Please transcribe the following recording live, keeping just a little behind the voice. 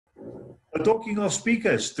Talking of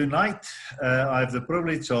speakers, tonight I have the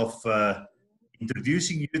privilege of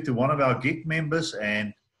introducing you to one of our gig members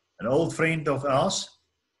and an old friend of ours,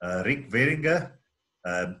 Rick Veringa.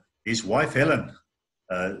 His wife, Helen,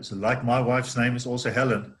 so like my wife's name is also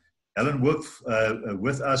Helen. Helen worked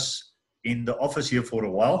with us in the office here for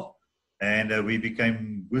a while, and we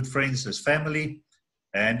became good friends as family.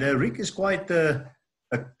 And Rick is quite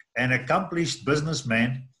an accomplished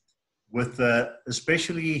businessman with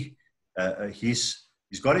especially he's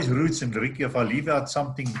got his roots in Rick. If I leave out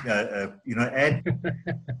something, add.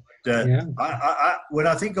 Yeah. When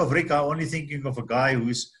I think of Rick, I'm only thinking of a guy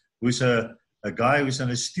who's an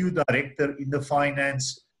astute director in the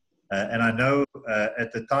finance. And I know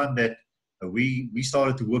at the time that we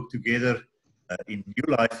started to work together in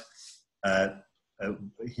New Life,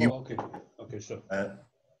 he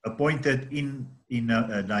appointed in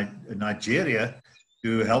Nigeria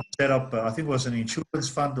to help set up, I think it was an insurance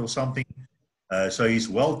fund or something. So he's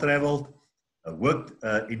well-traveled, worked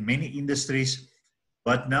in many industries,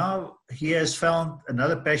 but now he has found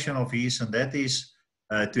another passion of his, and that is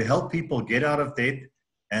to help people get out of debt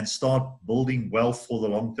and start building wealth for the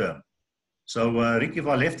long term. So Rick, if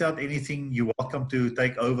I left out anything, you're welcome to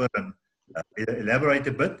take over and elaborate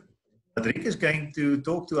a bit. But Rick is going to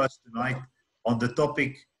talk to us tonight on the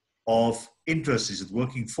topic of interest. Is it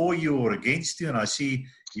working for you or against you? And I see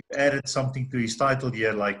he added something to his title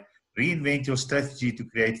here, like reinvent your strategy to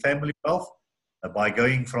create family wealth by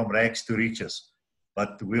going from rags to riches.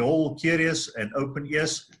 But we're all curious and open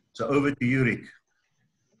ears. So over to you, Rick.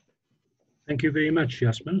 Thank you very much,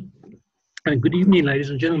 Jasper. And good evening, ladies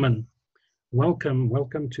and gentlemen.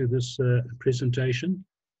 Welcome to this presentation.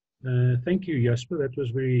 Thank you, Jasper. That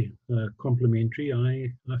was very complimentary.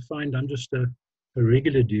 I find I'm just a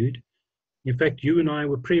regular dude. In fact, you and I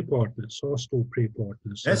were prayer partners, Hostel prayer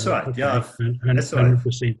partners. That's right. Okay, Yeah, 100%. That's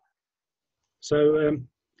right. So,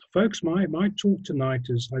 folks, my talk tonight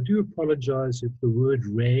is, I do apologize if the word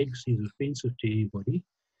rags is offensive to anybody,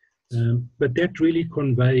 but that really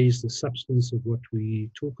conveys the substance of what we're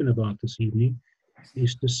talking about this evening,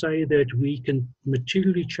 is to say that we can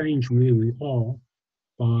materially change where we are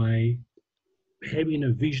by having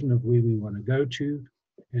a vision of where we want to go to,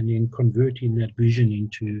 and then converting that vision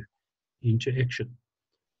into action.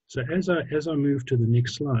 So as I move to the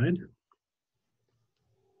next slide,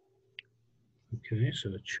 okay, so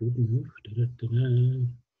it should move.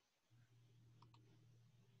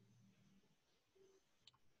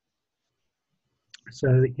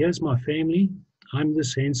 So here's my family. I'm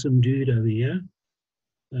this handsome dude over here,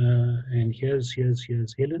 and here's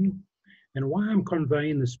Helen. And why I'm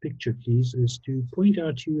conveying this picture, please, is to point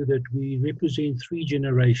out to you that we represent 3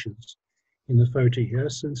 generations in the photo here,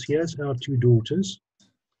 since here's our 2 daughters,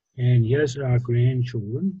 and here's our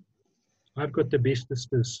grandchildren. I've got the bestest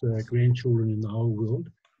grandchildren in the whole world,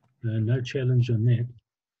 no challenge on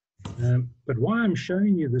that. But why I'm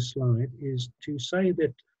showing you this slide is to say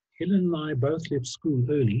that Helen and I both left school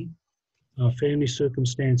early. Our family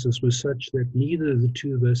circumstances were such that neither of the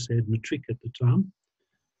 2 of us had matric at the time.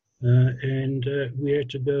 And we had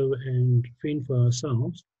to go and fend for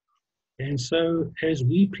ourselves. And so as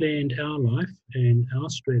we planned our life and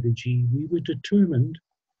our strategy, we were determined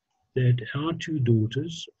that our 2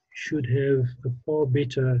 daughters should have a far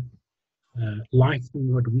better life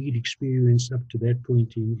than what we'd experienced up to that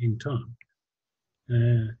point in time.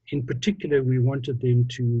 In particular, we wanted them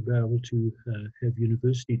to be able to have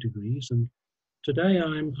university degrees. And today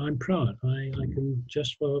I'm proud. I can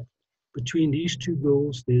between these 2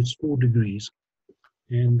 girls, there's 4 degrees,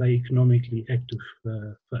 and they're economically active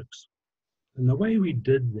folks. And the way we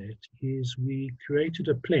did that is we created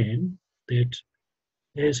a plan that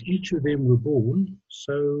as each of them were born,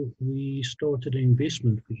 so we started an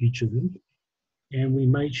investment for each of them, and we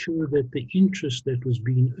made sure that the interest that was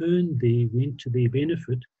being earned there went to their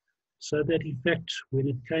benefit, so that in fact, when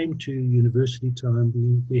it came to university time,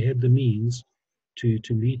 we had the means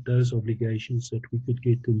to meet those obligations, that we could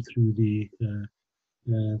get them through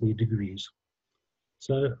their degrees.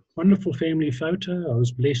 So, wonderful family photo. I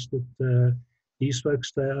was blessed that these folks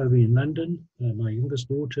stay over in London, my youngest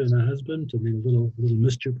daughter and her husband, and then little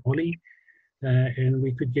mischief Holly, and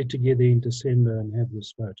we could get together in December and have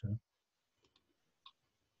this photo.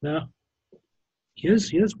 Now,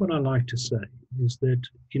 here's what I like to say, is that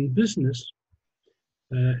in business,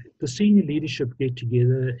 the senior leadership get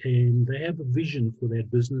together and they have a vision for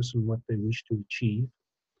that business and what they wish to achieve.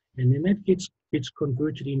 And then that gets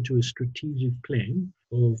converted into a strategic plan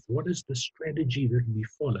of what is the strategy that we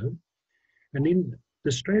follow. And then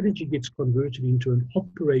the strategy gets converted into an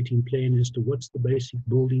operating plan as to what's the basic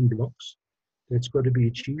building blocks that's got to be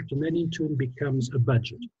achieved. And then in turn becomes a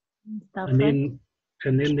budget. Stuff, And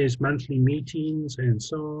right? then there's monthly meetings and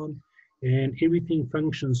so on, and everything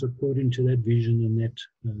functions according to that vision and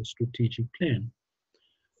that strategic plan.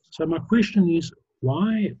 So my question is,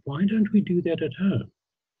 why don't we do that at home?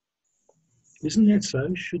 Isn't that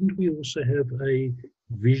so? Shouldn't we also have a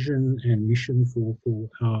vision and mission for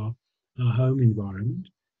our home environment?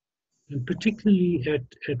 And particularly at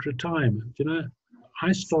retirement. You know,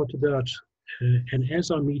 I started out, and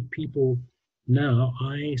as I meet people now,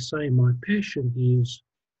 I say my passion is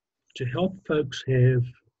to help folks have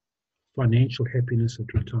financial happiness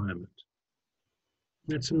at retirement.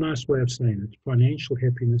 That's a nice way of saying it. Financial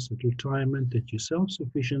happiness at retirement, that you're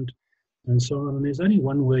self-sufficient and so on. And there's only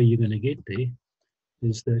one way you're going to get there,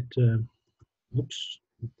 is that, oops,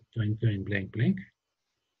 going blank.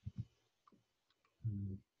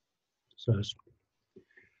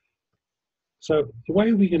 So the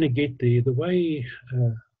way we're going to get there, the way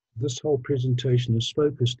this whole presentation is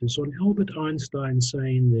focused, is on Albert Einstein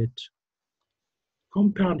saying that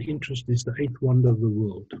compound interest is the eighth wonder of the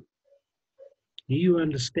world. He who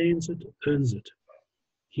understands it earns it.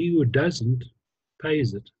 He who doesn't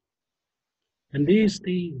pays it. And there's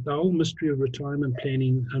the whole mystery of retirement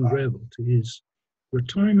planning unraveled. Is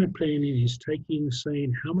retirement planning is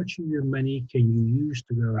saying how much of your money can you use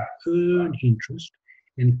to go earn interest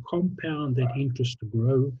and compound that interest to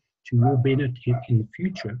grow to your benefit in the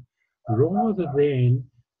future, rather than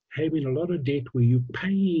having a lot of debt where you're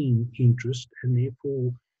paying interest and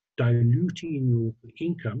therefore diluting your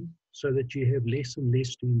income so that you have less and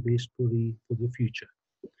less to invest for the future.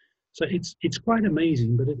 So it's quite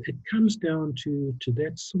amazing, but it comes down to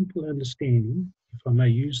that simple understanding, if I may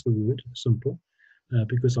use the word simple,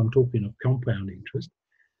 because I'm talking of compound interest,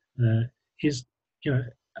 is, you know,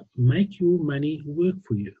 make your money work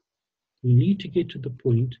for you. We need to get to the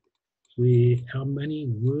point where our money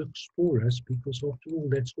works for us, because after all,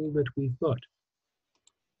 that's all that we've got.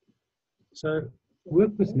 So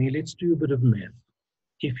work with me, let's do a bit of math.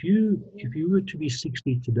 If you were to be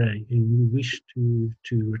 60 today and you wish to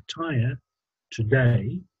retire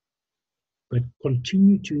today, but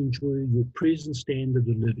continue to enjoy your present standard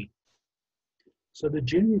of living. So the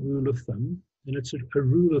general rule of thumb, and it's a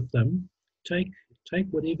rule of thumb, take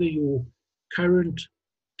whatever your current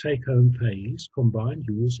take-home pay is, combine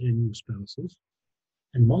yours and your spouse's,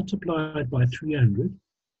 and multiply it by 300,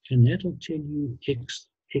 and that'll tell you X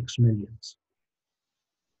millions.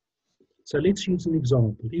 So let's use an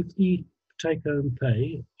example. If the take-home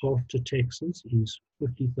pay after taxes is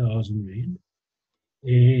 50,000 Rand,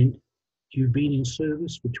 and you've been in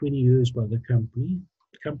service for 20 years by the company,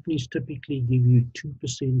 companies typically give you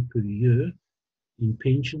 2% per year in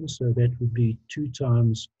pension, so that would be 2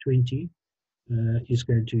 times 20 is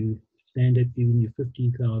going to stand at giving you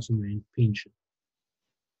 15,000 Rand pension.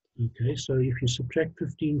 Okay, so if you subtract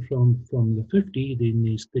 15 from the 50, then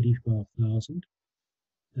there's 35,000.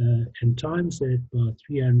 And times that by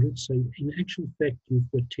 300, so in actual fact you've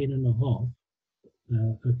got 10 and a half.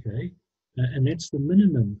 Okay, and that's the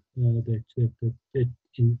minimum that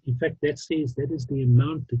in fact that says that is the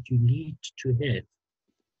amount that you need to have,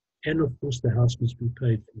 and of course the house must be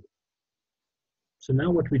paid for. So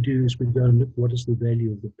now what we do is we go and look what is the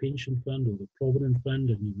value of the pension fund or the provident fund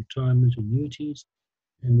and the retirement annuities,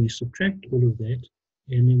 and we subtract all of that,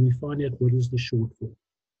 and then we find out what is the shortfall.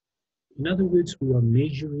 In other words, we are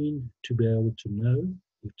measuring to be able to know.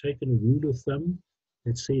 We've taken a rule of thumb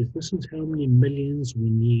that says this is how many millions we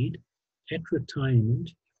need at retirement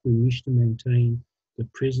if we wish to maintain the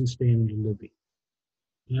present standard of living.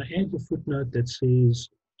 And I add the footnote that says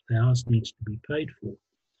the house needs to be paid for.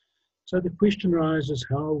 So the question arises,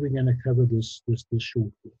 how are we going to cover this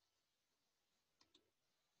shortfall?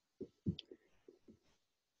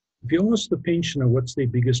 If you ask the pensioner what's their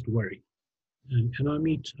biggest worry, and I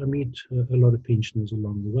meet a lot of pensioners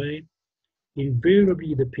along the way,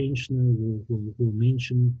 invariably the pensioner will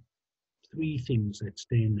mention 3 things that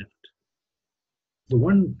stand out. The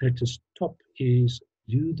one that is top is,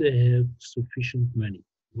 do they have sufficient money?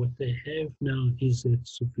 What they have now, is that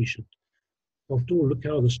sufficient? After all, look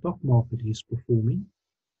how the stock market is performing.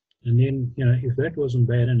 And then, you know, if that wasn't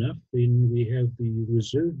bad enough, then we have the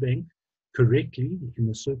Reserve Bank correctly, in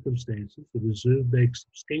the circumstances, the Reserve Bank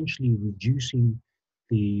substantially reducing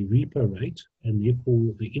the repo rate, and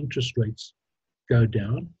therefore the interest rates go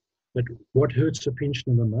down. But what hurts a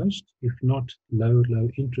pensioner the most, if not low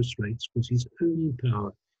interest rates, because his earning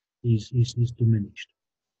power is diminished.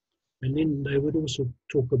 And then they would also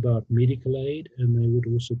talk about medical aid, and they would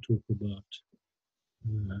also talk about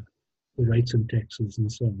the rates and taxes and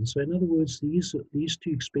so on. So in other words, these 2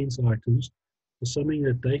 expense items are something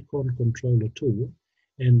that they can't control at all.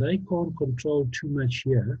 and they can't control too much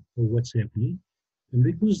here or what's happening. And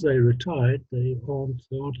because they retired, they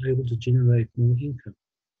aren't able to generate more income.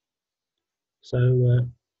 So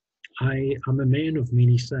I'm a man of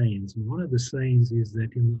many sayings, and one of the sayings is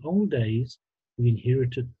that in the old days we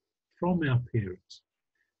inherited from our parents.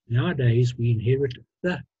 Nowadays we inherit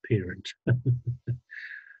the parent.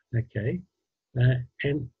 Okay,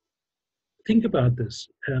 and think about this.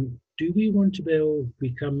 Do we want to be able to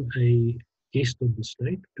become a guest of the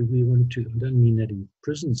state? Do we want to, I don't mean that in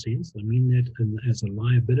prison sense, I mean that as a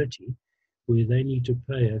liability where they need to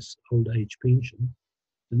pay us old age pension.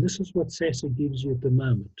 And this is what SASSA gives you at the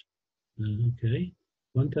moment. Okay,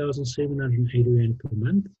 1,780 Rand per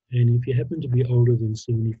month. And if you happen to be older than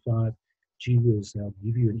 75, gee whiz, they'll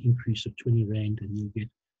give you an increase of 20 Rand and you'll get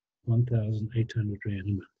 1,800 Rand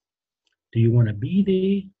a month. Do you want to be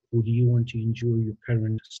there, or do you want to enjoy your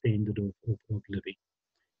current standard of living?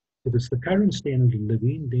 If it's the current standard of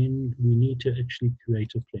living, then we need to actually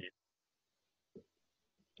create a plan.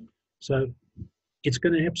 So it's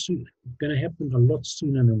going to happen a lot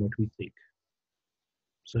sooner than what we think.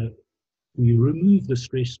 So we remove the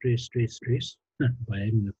stress by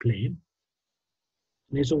having a plan.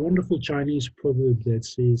 And there's a wonderful Chinese proverb that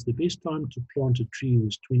says the best time to plant a tree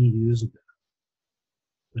was 20 years ago.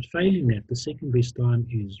 But failing that, the second best time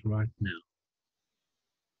is right now.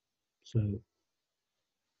 So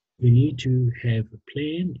we need to have a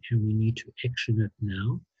plan and we need to action it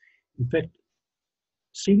now. In fact,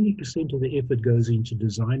 70% of the effort goes into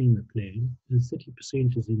designing the plan and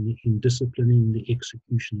 30% is in disciplining the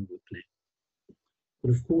execution of the plan.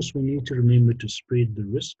 But of course, we need to remember to spread the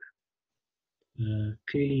risk.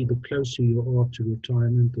 Clearly, the closer you are to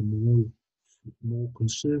retirement, the more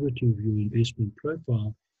conservative your investment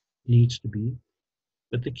profile needs to be.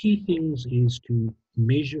 But the key things is to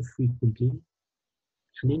measure frequently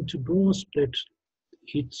and then to grasp that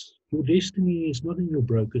your destiny is not in your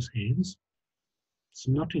broker's hands. It's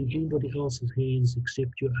not in anybody else's hands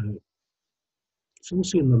except your own. It's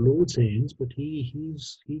also in the Lord's hands, but He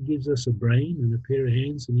gives us a brain and a pair of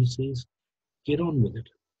hands and He says, get on with it.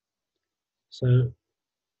 So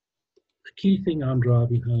the key thing I'm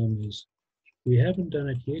driving home is we haven't done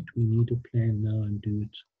it yet. We need to plan now and do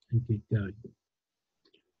it and get going.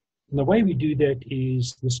 And the way we do that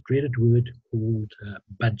is this dreaded word called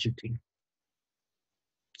budgeting.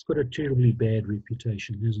 It's got a terribly bad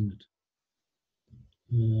reputation, hasn't it?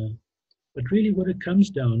 But really what it comes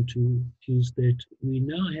down to is that we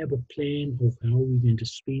now have a plan of how we're going to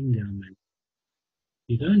spend our money.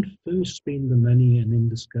 You don't first spend the money and then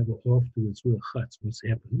discover afterwards, well, what's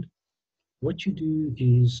happened. What you do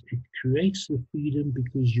is it creates the freedom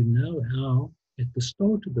because you know how, at the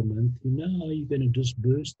start of the month, you know how you're going to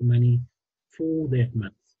disburse the money for that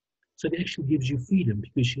month. So it actually gives you freedom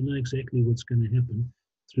because you know exactly what's going to happen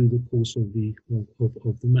through the course of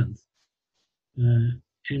the month.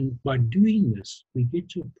 And by doing this, we get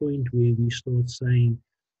to a point where we start saying,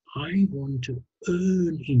 I want to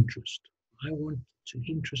earn interest. I want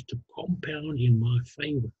interest to compound in my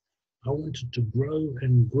favor. I want it to grow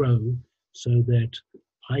and grow so that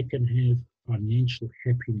I can have financial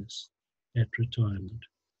happiness at retirement.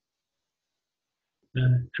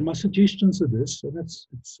 And my suggestions are this, and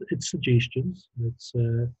it's suggestions.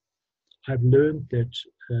 I've learned that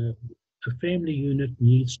a family unit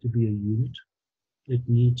needs to be a unit. It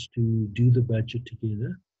needs to do the budget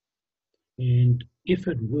together. And if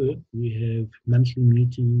at work we have monthly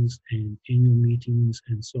meetings and annual meetings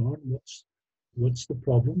and so on, what's the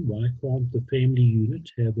problem? Why can't the family unit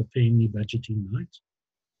have a family budgeting night?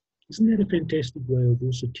 Isn't that a fantastic way of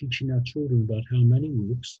also teaching our children about how money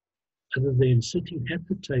works, other than sitting at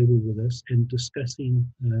the table with us and discussing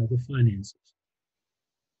the finances?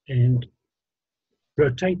 And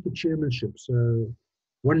rotate the chairmanship. So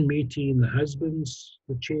one meeting, the husband's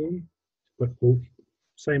the chair, but all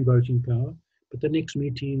same voting power. But the next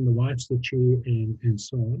meeting, the wife's the chair, and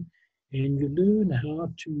so on. And you learn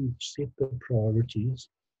how to set the priorities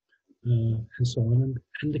and so on.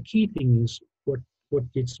 And the key thing is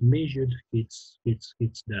what gets measured gets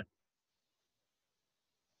done.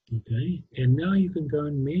 Okay, and now you can go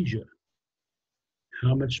and measure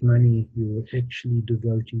how much money you're actually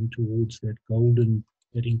devoting towards that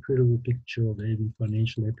incredible picture of having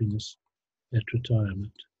financial happiness at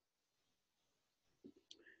retirement.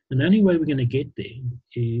 And the only way we're going to get there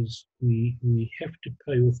is we have to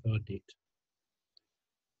pay off our debt.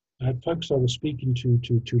 I had folks I was speaking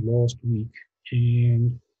to last week,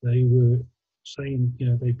 and they were saying,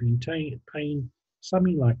 they've been paying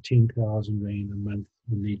something like 10,000 Rand a month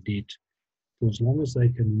on their debt for as long as they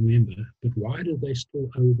can remember. But why do they still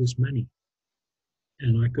owe this money?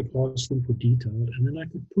 and I could ask them for detail, and then I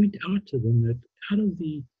could point out to them that out of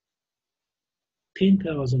the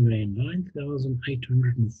 10,000 Rand,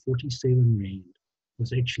 9,847 Rand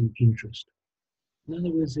was actually interest. In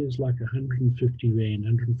other words, there's like 150 Rand,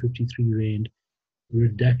 153 Rand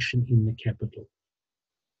reduction in the capital.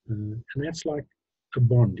 And that's like a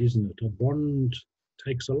bond, isn't it? A bond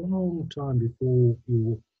takes a long time before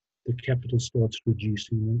the capital starts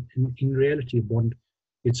reducing. And in reality, a bond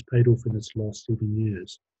gets paid off in its last 7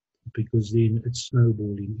 years, because then it's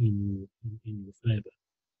snowballing in your favor.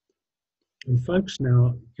 And folks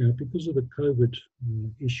now, because of the COVID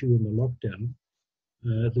issue and the lockdown,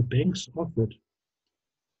 the banks offered,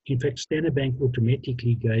 in fact, Standard Bank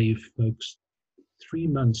automatically gave folks 3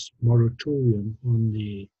 months moratorium on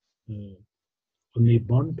their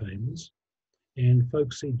bond payments. And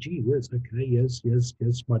folks said, gee whiz, okay, yes,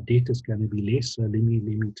 my debt is going to be less, so let me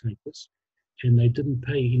take this. And they didn't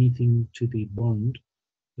pay anything to their bond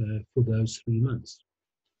for those 3 months.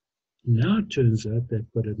 Now it turns out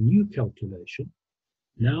they've got a new calculation.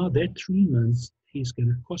 Now that 3 months is going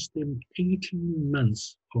to cost them 18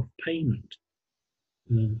 months of payment,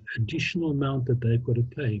 additional amount that they've got to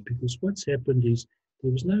pay, because what's happened is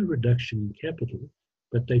there was no reduction in capital,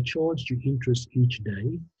 but they charged you interest each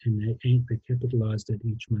day, and they capitalized at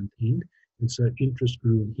each month end, and so interest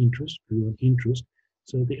grew and interest grew and interest.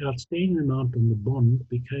 So the outstanding amount on the bond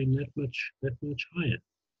became that much higher.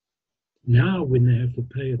 Now, when they have to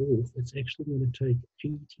pay it off, it's actually going to take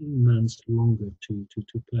 18 months longer to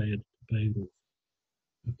pay it off.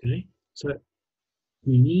 Okay, so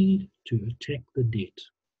we need to attack the debt,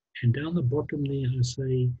 and down the bottom there I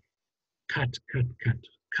say, cut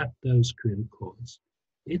those credit cards.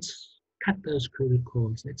 Let's cut those credit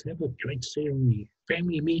cards. Let's have a great ceremony,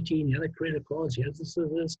 family meeting, the other credit cards, here's this,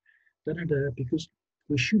 because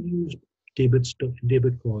we should use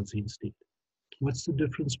debit cards instead. What's the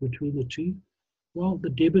difference between the two? Well, the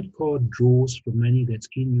debit card draws for money that's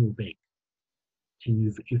in your bank. And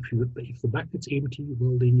if the bucket's empty,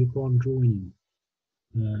 well, then you can't draw anymore.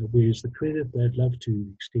 Whereas the credit, they'd love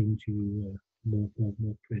to extend you more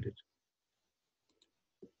credit.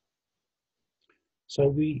 So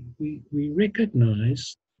we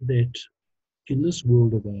recognize that in this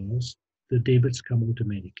world of ours, the debits come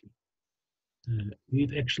automatically.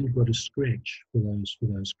 We've actually got to scratch for those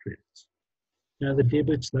credits. Now the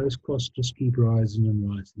debits, those costs just keep rising and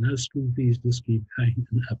rising. Those school fees just keep going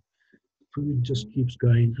and up. Food just keeps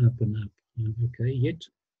going up and up. Okay, yet,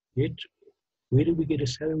 where do we get a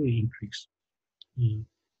salary increase?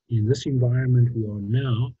 In this environment we are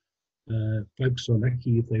now, folks are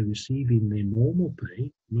lucky if they're receiving their normal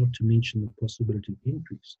pay, not to mention the possibility of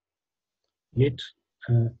increase. Yet,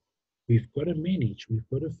 we've got to manage, we've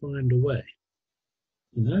got to find a way.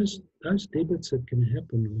 And those debits that can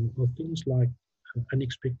happen are things like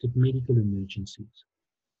unexpected medical emergencies,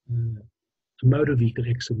 a motor vehicle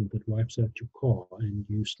accident that wipes out your car and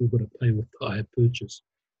you still got to pay with the hire purchase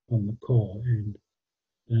on the car, and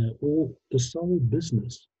or the sole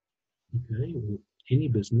business, okay, or any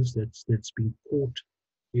business that's been caught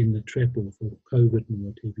in the trap of COVID and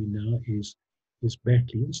what have you now is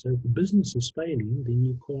battling. So if the business is failing, then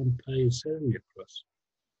you can't pay a salary across.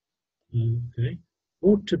 Okay,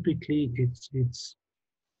 or typically it's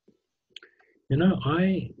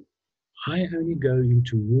I only go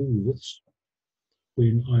into Woolworths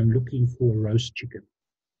when I'm looking for a roast chicken,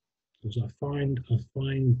 because I find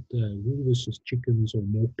Woolworths' chickens are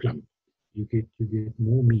more plump. You get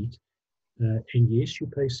more meat, and yes, you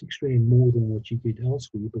pay R6 more than what you get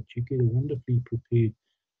elsewhere, but you get a wonderfully prepared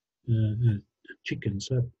chicken.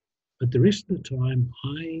 So, but the rest of the time,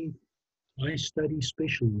 I study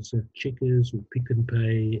specials at Checkers or Pick and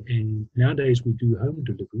Pay, and nowadays we do home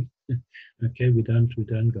delivery. Okay, we don't go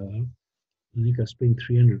out. I think I spent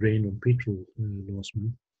R300 on petrol last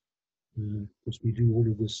month, because we do all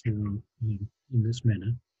of this now in this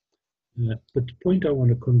manner. But the point I want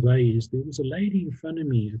to convey is there was a lady in front of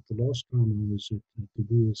me at the last time I was at the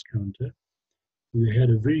Woolworths counter who had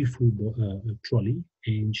a very full trolley,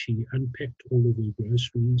 and she unpacked all of her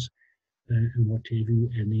groceries and what have you,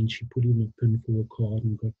 and then she put in a pin for a card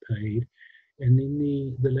and got paid. And then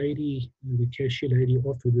the lady, the cashier lady,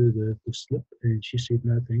 offered her the slip, and she said,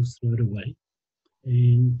 no thanks, throw it away.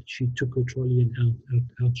 And she took her trolley and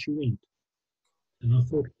out she went. And I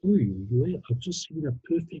thought, I've just seen a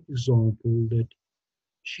perfect example that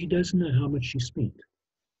she doesn't know how much she spent,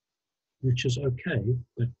 which is okay,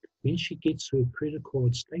 but when she gets her credit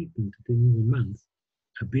card statement at the end of the month,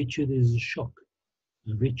 I bet you there's a shock.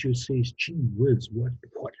 I bet you says, gee whiz, what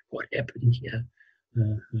happened here?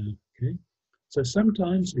 Okay. So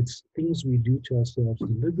sometimes it's things we do to ourselves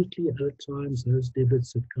deliberately. Other times, those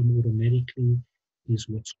debits that come automatically is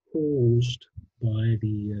what's caused by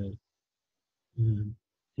the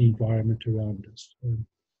environment around us.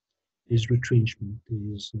 There's retrenchment,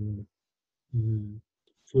 there's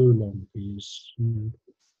furlong, there's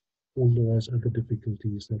all those other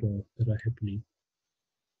difficulties that are happening.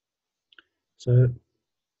 So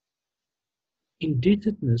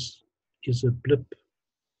indebtedness is a blip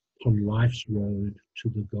on life's road to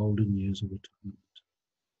the golden years of retirement.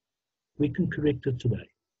 We can correct it today.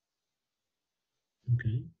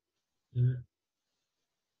 Okay.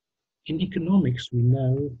 In economics, we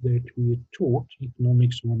know that we are taught,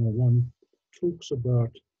 Economics 101 talks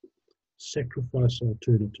about sacrifice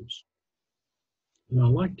alternatives. And I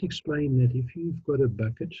like to explain that if you've got a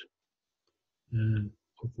bucket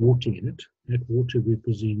of water in it, that water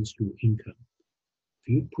represents your income.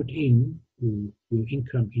 If you put in your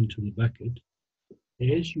income into the bucket,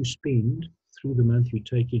 as you spend through the month, you're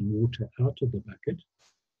taking water out of the bucket.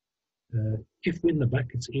 If when the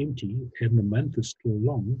bucket's empty and the month is still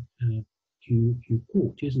long, you're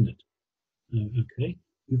caught, isn't it? Okay,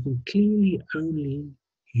 you can clearly only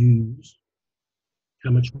use how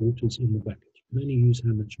much water is in the bucket. You can only use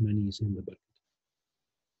how much money is in the bucket.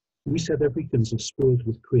 We South Africans are spoiled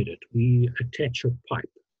with credit. We attach a pipe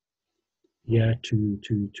to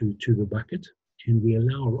the bucket, and we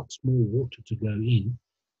allow lots more water to go in,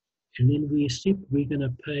 and then we accept we're going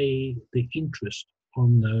to pay the interest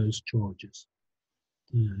on those charges.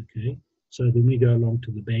 Okay, so then we go along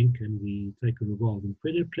to the bank and we take a revolving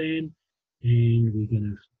credit plan, and we're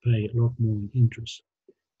going to pay a lot more in interest.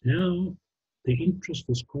 Now, the interest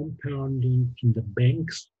is compounding in the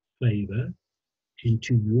bank's favor and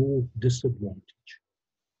to your disadvantage.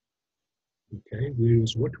 Okay,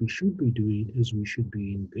 whereas what we should be doing is we should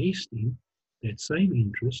be investing that same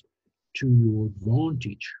interest to your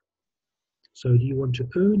advantage. So do you want to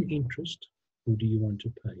earn interest or do you want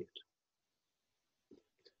to pay it?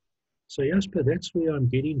 So Jasper, that's where I'm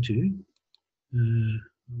getting to. I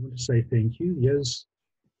want to say thank you. Here's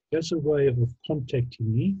a way of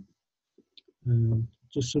contacting me.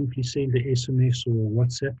 Just simply send an SMS or a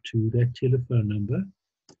WhatsApp to that telephone number.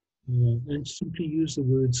 And simply use the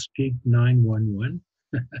words gig 911,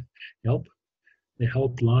 help, the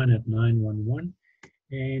helpline at 911,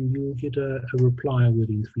 and you'll get a reply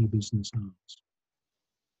within 3 business hours.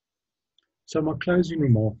 So my closing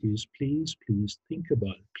remark is, please think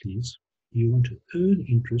about it, please. Do you want to earn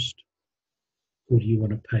interest or do you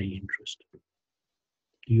want to pay interest?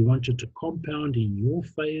 Do you want it to compound in your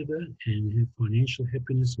favor and have financial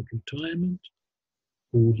happiness at retirement?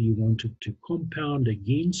 Or do you want it to compound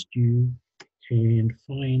against you and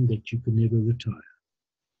find that you can never retire?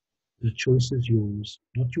 The choice is yours,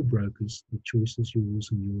 not your broker's. The choice is yours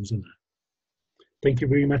and yours alone. Thank you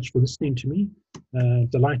very much for listening to me.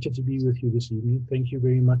 Delighted to be with you this evening. Thank you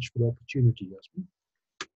very much for the opportunity, Yasmin.